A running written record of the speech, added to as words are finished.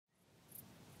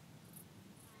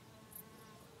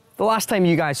The last time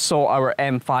you guys saw our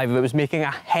M5, it was making a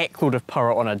heckload of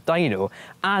power on a dyno,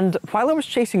 and while I was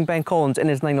chasing Ben Collins in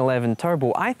his 911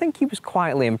 Turbo, I think he was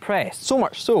quietly impressed, so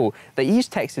much so that he's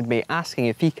texted me asking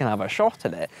if he can have a shot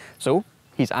at it. So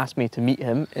he's asked me to meet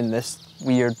him in this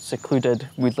weird, secluded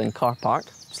woodland car park,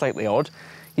 slightly odd.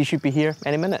 He should be here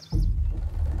any minute.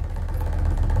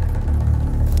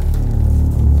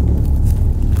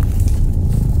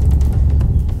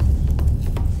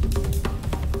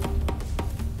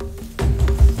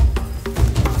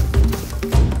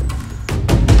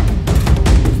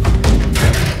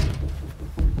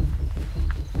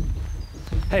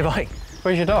 Hey Mike,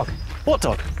 Where's your dog? what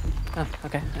dog? Oh,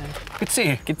 okay. Good to see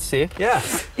you. Good to see you. Yeah.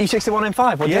 E61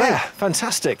 M5, what do you think?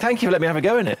 Fantastic. Thank you for letting me have a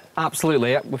go in it.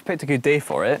 Absolutely, we've picked a good day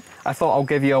for it. I thought I'll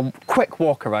give you a quick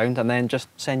walk around and then just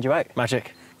send you out.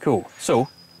 Magic. Cool. So,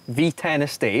 V10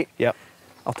 estate. Yep.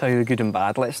 I'll tell you the good and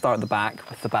bad. Let's start at the back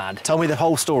with the bad. Tell me the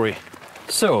whole story.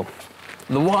 So,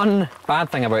 the one bad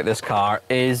thing about this car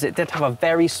is it did have a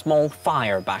very small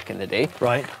fire back in the day.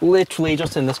 Right. Literally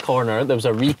just in this corner, there was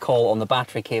a recall on the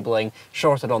battery cabling,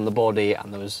 shorted on the body,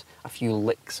 and there was a few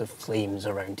licks of flames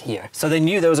around here. So they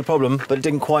knew there was a problem, but it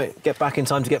didn't quite get back in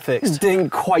time to get fixed. Didn't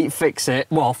quite fix it.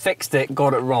 Well, fixed it,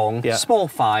 got it wrong. Yeah. Small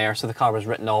fire, so the car was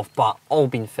written off, but all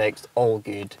been fixed, all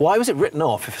good. Why was it written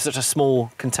off if it's such a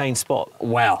small, contained spot?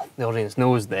 Well, the audience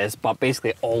knows this, but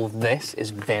basically all of this is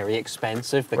very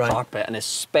expensive, the Right. carpet, and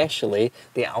especially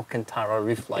the Alcantara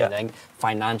roof lining,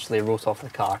 financially wrote off the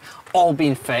car. All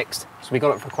been fixed, so we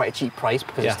got it for quite a cheap price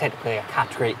because it's technically a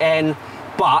category N,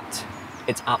 but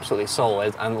it's absolutely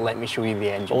solid, and let me show you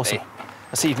the engine Awesome. bay.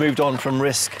 I see you've moved on from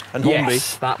Risk and Hornby.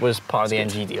 Yes, that was part of the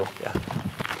NG deal. Yeah.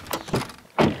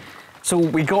 So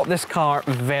we got this car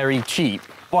very cheap,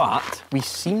 but we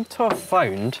seem to have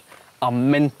found a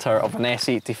minter of an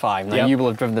S85. Now, you will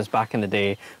have driven this back in the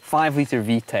day. 5-litre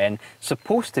V10,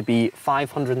 supposed to be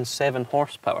 507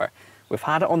 horsepower. We've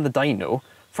had it on the dyno.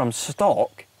 From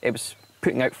stock, it was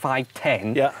putting out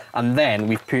 510, and then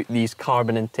we've put these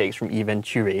carbon intakes from E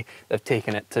Venturi that have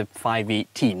taken it to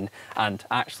 518, and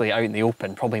actually out in the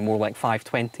open, probably more like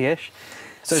 520-ish.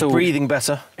 So it's breathing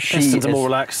better, pistons are more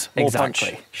relaxed, more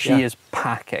punch. She is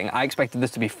packing. I expected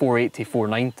this to be 480,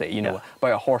 490, you know,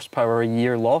 about a horsepower a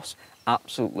year loss.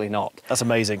 Absolutely not. That's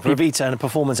amazing. For a V10, a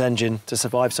performance engine to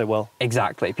survive so well.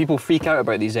 Exactly. People freak out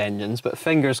about these engines, but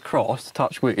fingers crossed,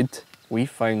 touch wood, we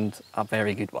found a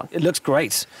very good one. It looks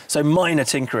great. So minor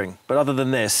tinkering, but other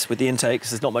than this, with the intakes,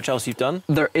 there's not much else you've done?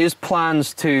 There is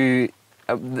plans to,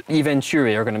 E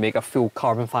Venturi are going to make a full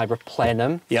carbon fibre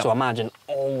plenum. So imagine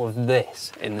all of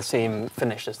this in the same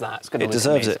finish as that. It's going to look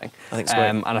amazing. It deserves it. I think it's great.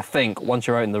 And I think once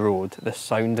you're out on the road, the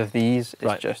sound of these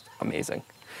is just amazing.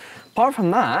 Apart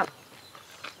from that,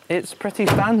 it's pretty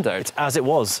standard. It's as it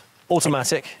was.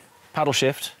 Automatic, paddle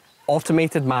shift.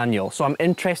 Automated manual. So I'm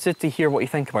interested to hear what you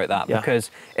think about that,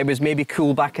 because it was maybe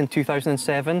cool back in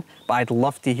 2007, but I'd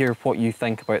love to hear what you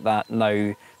think about that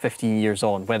now, 15 years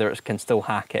on, whether it can still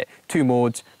hack it. 2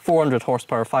 modes, 400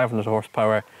 horsepower, 500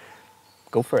 horsepower.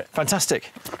 Go for it.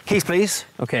 Fantastic. Keys, please.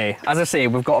 Okay, as I say,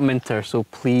 we've got a minter, so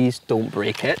please don't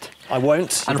break it. I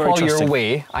won't. And while you're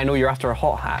away, I know you're after a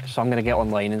hot hatch, so I'm going to get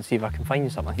online and see if I can find you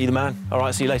something. You're the man. All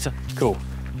right, see you later. Cool.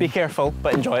 Be careful,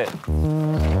 but enjoy it.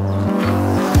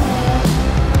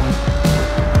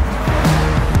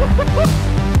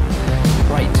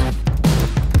 Right.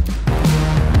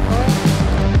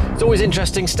 It's always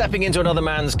interesting stepping into another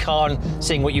man's car and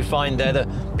seeing what you find there. The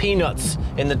peanuts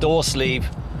in the door sleeve,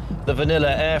 the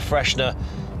vanilla air freshener,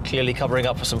 clearly covering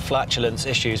up for some flatulence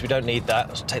issues. We don't need that.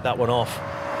 Let's take that one off.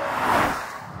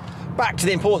 Back to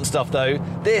the important stuff though.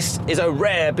 This is a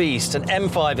rare beast, an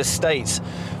M5 estate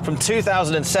from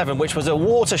 2007, which was a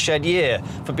watershed year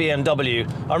for BMW.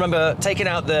 I remember taking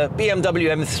out the BMW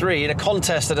M3 in a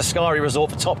contest at a Ascari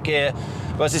resort for Top Gear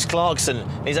versus Clarkson,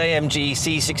 his AMG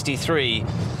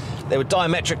C63. They were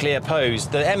diametrically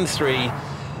opposed. The M3,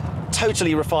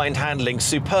 totally refined handling,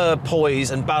 superb poise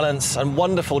and balance, and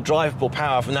wonderful drivable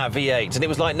power from that V8. And it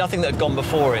was like nothing that had gone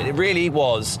before it. It really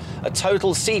was a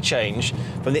total sea change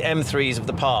from the M3s of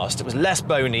the past. It was less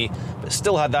bony, but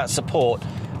still had that support.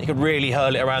 You could really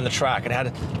hurl it around the track and had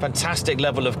a fantastic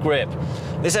level of grip.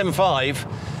 This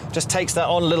M5 just takes that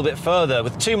on a little bit further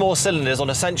with 2 more cylinders on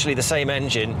essentially the same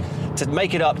engine to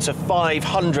make it up to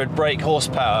 500 brake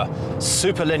horsepower,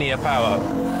 super linear power.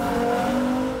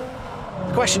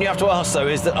 The question you have to ask though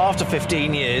is that after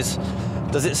 15 years,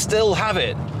 does it still have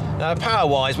it? Now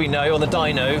power-wise, we know on the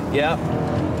dyno,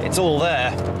 it's all there.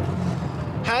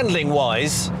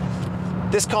 Handling-wise,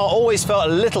 this car always felt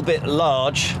a little bit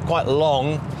large, quite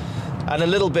long, and a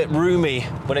little bit roomy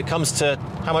when it comes to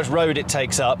how much road it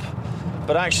takes up.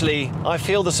 but actually I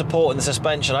feel the support in the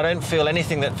suspension. I don't feel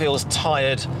anything that feels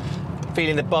tired,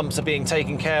 feeling the bumps are being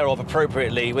taken care of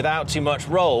appropriately without too much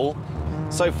roll.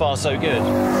 So far, so good.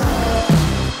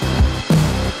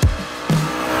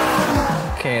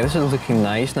 Okay, this is looking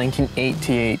nice.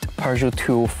 1988 Peugeot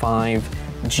 205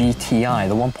 GTI,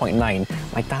 the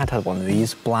 1.9. My dad had one of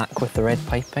these, black with the red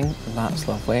piping. That's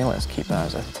lovely. Let's keep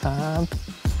that as a tab.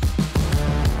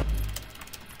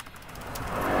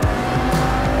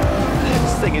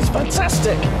 This thing is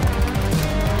fantastic.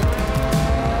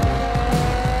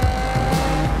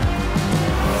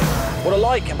 What I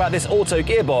like about this auto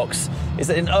gearbox is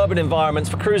that in urban environments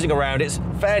for cruising around, it's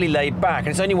fairly laid back, and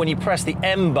it's only when you press the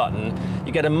M button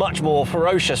you get a much more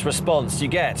ferocious response. You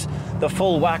get the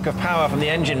full whack of power from the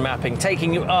engine mapping,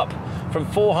 taking you up from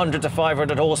 400 to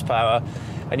 500 horsepower,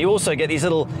 and you also get these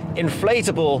little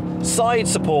inflatable side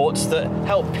supports that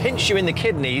help pinch you in the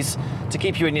kidneys to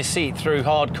keep you in your seat through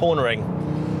hard cornering.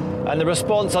 And the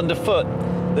response underfoot,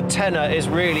 the tenor is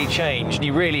really changed.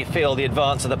 You really feel the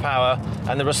advance of the power,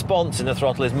 and the response in the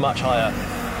throttle is much higher.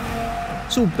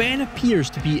 So Ben appears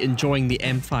to be enjoying the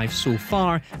M5 so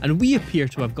far, and we appear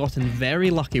to have gotten very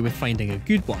lucky with finding a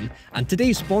good one. And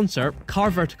today's sponsor, Car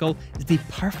Vertical, is the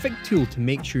perfect tool to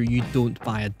make sure you don't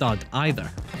buy a dud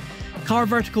either. Car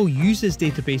Vertical uses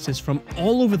databases from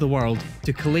all over the world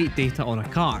to collate data on a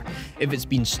car. If it's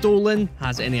been stolen,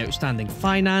 has any outstanding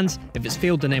finance, if it's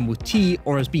failed an MOT,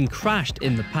 or has been crashed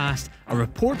in the past, a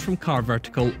report from Car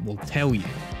Vertical will tell you.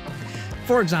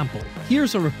 For example,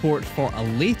 here's a report for a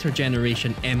later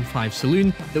generation M5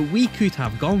 Saloon that we could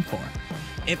have gone for.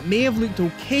 It may have looked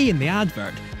okay in the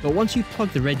advert, but once you plug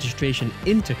the registration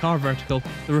into Car Vertical,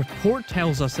 the report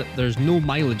tells us that there's no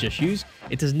mileage issues,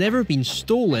 it has never been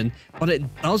stolen, but it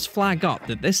does flag up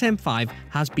that this M5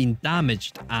 has been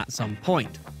damaged at some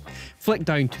point. Flick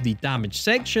down to the damage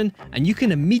section and you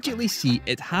can immediately see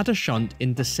it had a shunt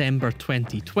in December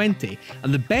 2020,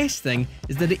 and the best thing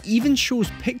is that it even shows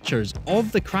pictures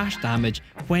of the crash damage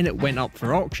when it went up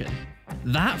for auction.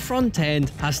 That front end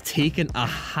has taken a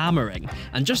hammering,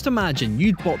 and just imagine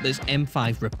you'd bought this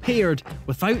M5 repaired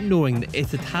without knowing that it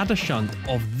had had a shunt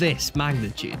of this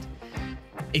magnitude.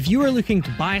 If you are looking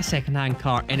to buy a second-hand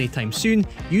car anytime soon,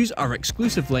 use our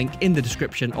exclusive link in the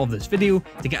description of this video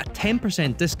to get a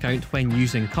 10% discount when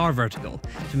using Car Vertical,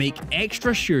 to make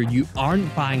extra sure you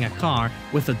aren't buying a car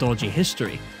with a dodgy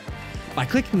history. By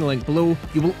clicking the link below,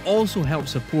 you will also help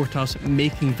support us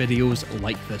making videos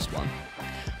like this one.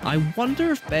 I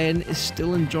wonder if Ben is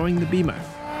still enjoying the Beamer.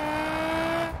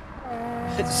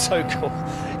 It's so cool.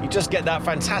 You just get that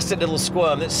fantastic little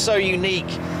squirm that's so unique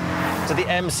to the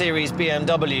M series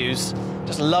BMWs.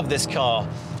 Just love this car.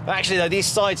 Actually though, these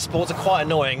side supports are quite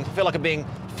annoying. I feel like I'm being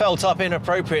felt up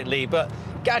inappropriately, but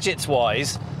gadgets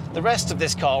wise, the rest of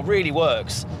this car really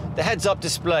works. The heads-up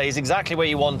display is exactly where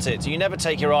you want it, so you never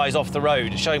take your eyes off the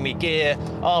road. It's showing me gear,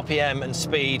 RPM and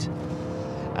speed.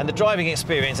 And the driving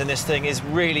experience in this thing is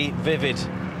really vivid.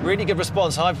 Really good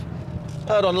response. I've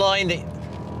heard online that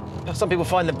some people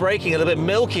find the braking a little bit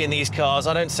milky in these cars.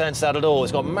 I don't sense that at all.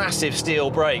 It's got massive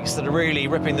steel brakes that are really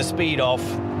ripping the speed off.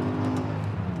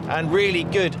 And really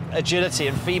good agility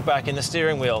and feedback in the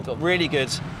steering wheel. Got really good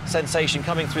sensation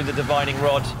coming through the dividing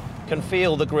rod. Can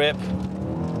feel the grip.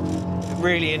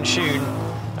 Really in tune.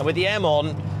 And with the M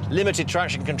on, limited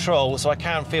traction control, so I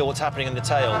can feel what's happening in the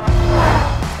tail.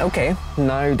 Okay,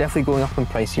 now definitely going up in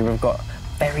price here. We've got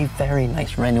very, very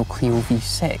nice Renault Clio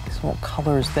V6. What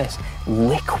colour is this?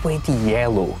 Liquid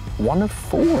yellow. 1 of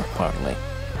 4 apparently.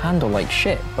 Handle like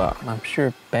shit, but I'm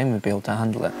sure Ben would be able to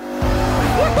handle it.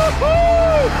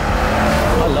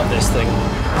 I love this thing.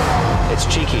 It's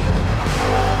cheeky.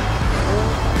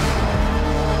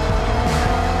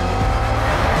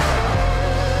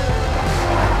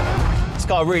 This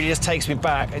car really just takes me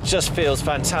back. It just feels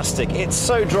fantastic. It's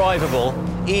so drivable,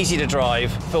 easy to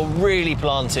drive, feel really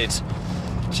planted.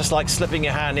 It's just like slipping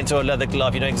your hand into a leather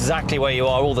glove. You know exactly where you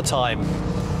are all the time.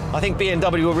 I think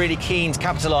BMW were really keen to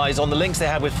capitalise on the links they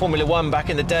had with Formula One back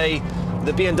in the day.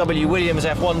 The BMW Williams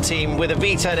F1 team with a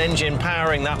V10 engine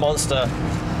powering that monster.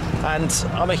 And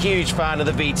I'm a huge fan of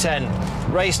the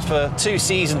V10. Raced for 2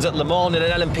 seasons at Le Mans in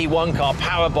an LMP1 car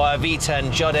powered by a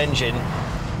V10 Judd engine.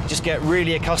 You just get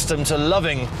really accustomed to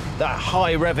loving that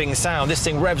high revving sound. This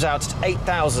thing revs out at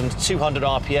 8,200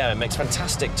 RPM. It makes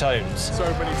fantastic tones. So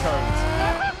many tones.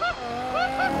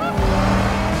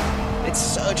 It's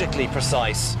surgically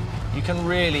precise. You can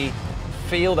really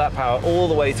feel that power all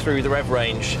the way through the rev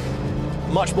range.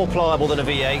 Much more pliable than a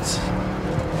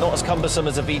V8, not as cumbersome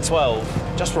as a V12,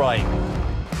 just right.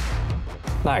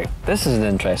 Now, this is an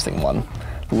interesting one.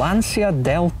 Lancia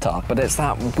Delta, but it's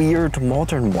that weird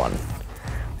modern one.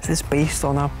 Is this based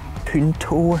on a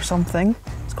Punto or something?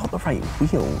 It's got the right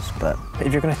wheels, but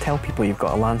if you're going to tell people you've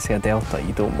got a Lancia Delta,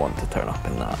 you don't want to turn up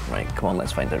in that. Right, come on,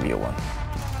 let's find a real one.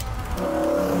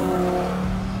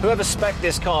 Whoever spec'd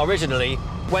this car originally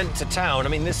went to town. I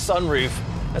mean, this sunroof,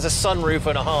 there's a sunroof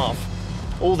and a half.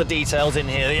 All the details in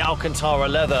here, the Alcantara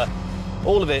leather,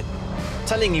 all of it,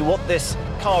 telling you what this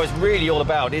car is really all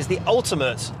about. It is the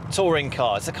ultimate touring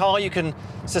car. It's a car you can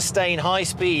sustain high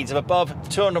speeds of above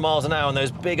 200 miles an hour on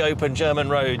those big open German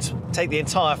roads. Take the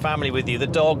entire family with you, the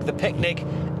dog, the picnic,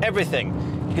 everything.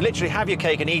 You can literally have your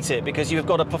cake and eat it because you've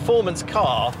got a performance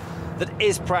car that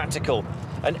is practical,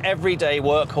 an everyday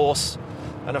workhorse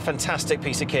and a fantastic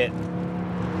piece of kit.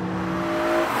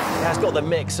 It has got the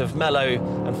mix of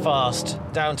mellow and fast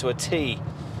down to a T.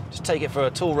 Just take it for a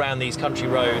tour around these country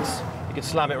roads. You could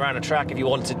slam it around a track if you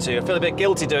wanted to. I feel a bit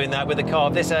guilty doing that with a car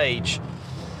of this age.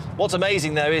 What's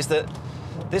amazing though is that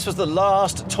this was the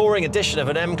last touring edition of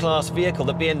an M-Class vehicle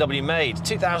that BMW made,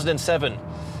 2007.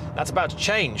 That's about to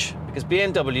change because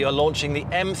BMW are launching the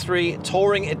M3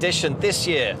 Touring Edition this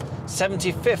year,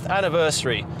 75th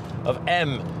anniversary of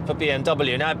M for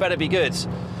BMW. Now it better be good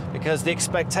because the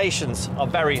expectations are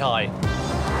very high.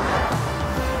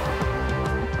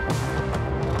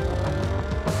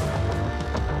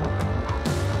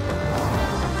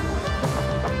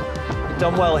 You've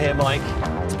done well here, Mike.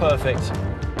 It's perfect.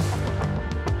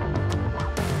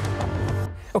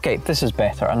 Okay, this is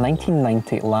better. A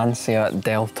 1990 Lancia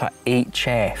Delta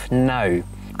HF. Now,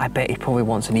 I bet he probably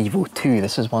wants an Evo 2.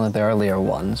 This is one of the earlier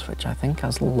ones, which I think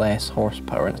has less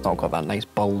horsepower and it's not got that nice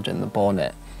bulge in the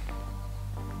bonnet.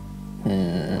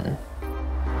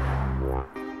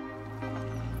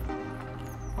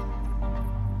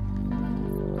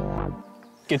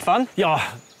 Good fun?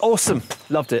 Yeah, awesome.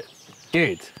 Loved it.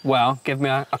 Good. Well, give me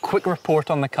a quick report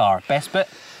on the car. Best bit?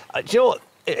 Do you know what?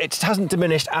 It hasn't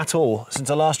diminished at all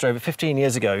since I last drove it 15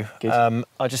 years ago.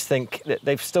 I just think that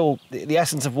they've still, the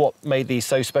essence of what made these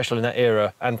so special in that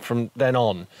era and from then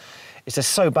on, it's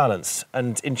just so balanced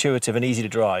and intuitive and easy to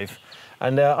drive.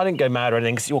 And I didn't go mad or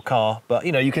anything because it's your car, but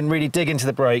you know, you can really dig into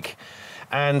the brake.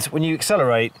 And when you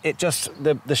accelerate, it just,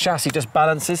 the chassis just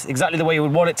balances exactly the way you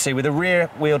would want it to with a rear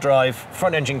wheel drive,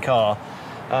 front engine car.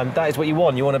 That is what you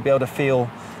want. You want to be able to feel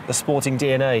the sporting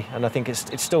DNA, and I think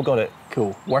it's still got it.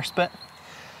 Cool. Worst bit?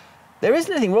 There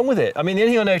isn't anything wrong with it. I mean, the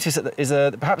only thing I noticed is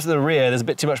perhaps at the rear, there's a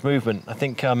bit too much movement. I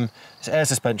think it's air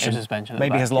suspension. Air suspension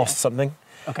maybe has lost something.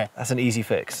 Okay. That's an easy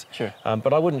fix. Sure.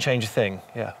 But I wouldn't change a thing,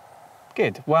 yeah.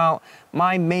 Good. Well,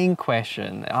 my main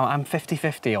question, I'm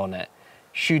 50-50 on it.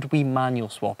 Should we manual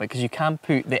swap it? Because you can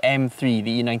put the M3,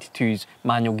 the E92's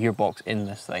manual gearbox in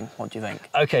this thing. What do you think?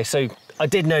 Okay, so I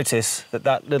did notice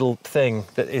that little thing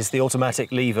that is the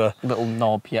automatic lever. Little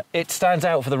knob, yeah. It stands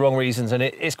out for the wrong reasons and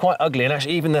it's quite ugly. And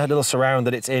actually even the little surround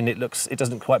that it's in, it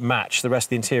doesn't quite match the rest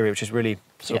of the interior, which is really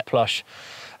sort of plush.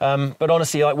 But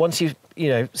honestly, like once you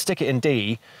stick it in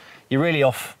D, you're really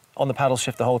off on the paddle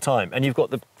shift the whole time. And you've got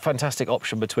the fantastic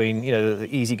option between, the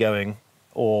easygoing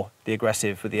or the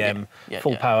aggressive with the M,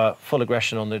 full power, full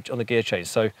aggression on the gear change.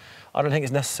 So I don't think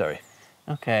it's necessary.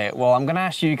 Okay, well, I'm going to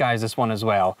ask you guys this one as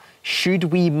well. Should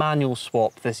we manual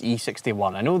swap this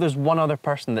E61? I know there's one other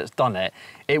person that's done it.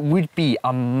 It would be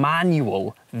a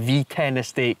manual V10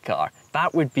 estate car.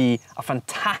 That would be a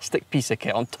fantastic piece of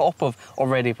kit on top of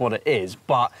already what it is.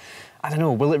 But I don't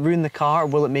know, will it ruin the car or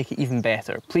will it make it even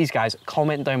better? Please, guys,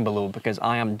 comment down below because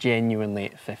I am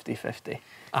genuinely 50-50.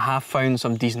 I have found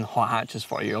some decent hot hatches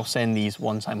for you. I'll send these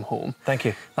once I'm home. Thank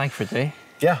you. Thank you for today.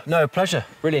 Yeah, no, pleasure.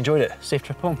 Really enjoyed it. Safe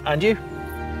trip home. And you?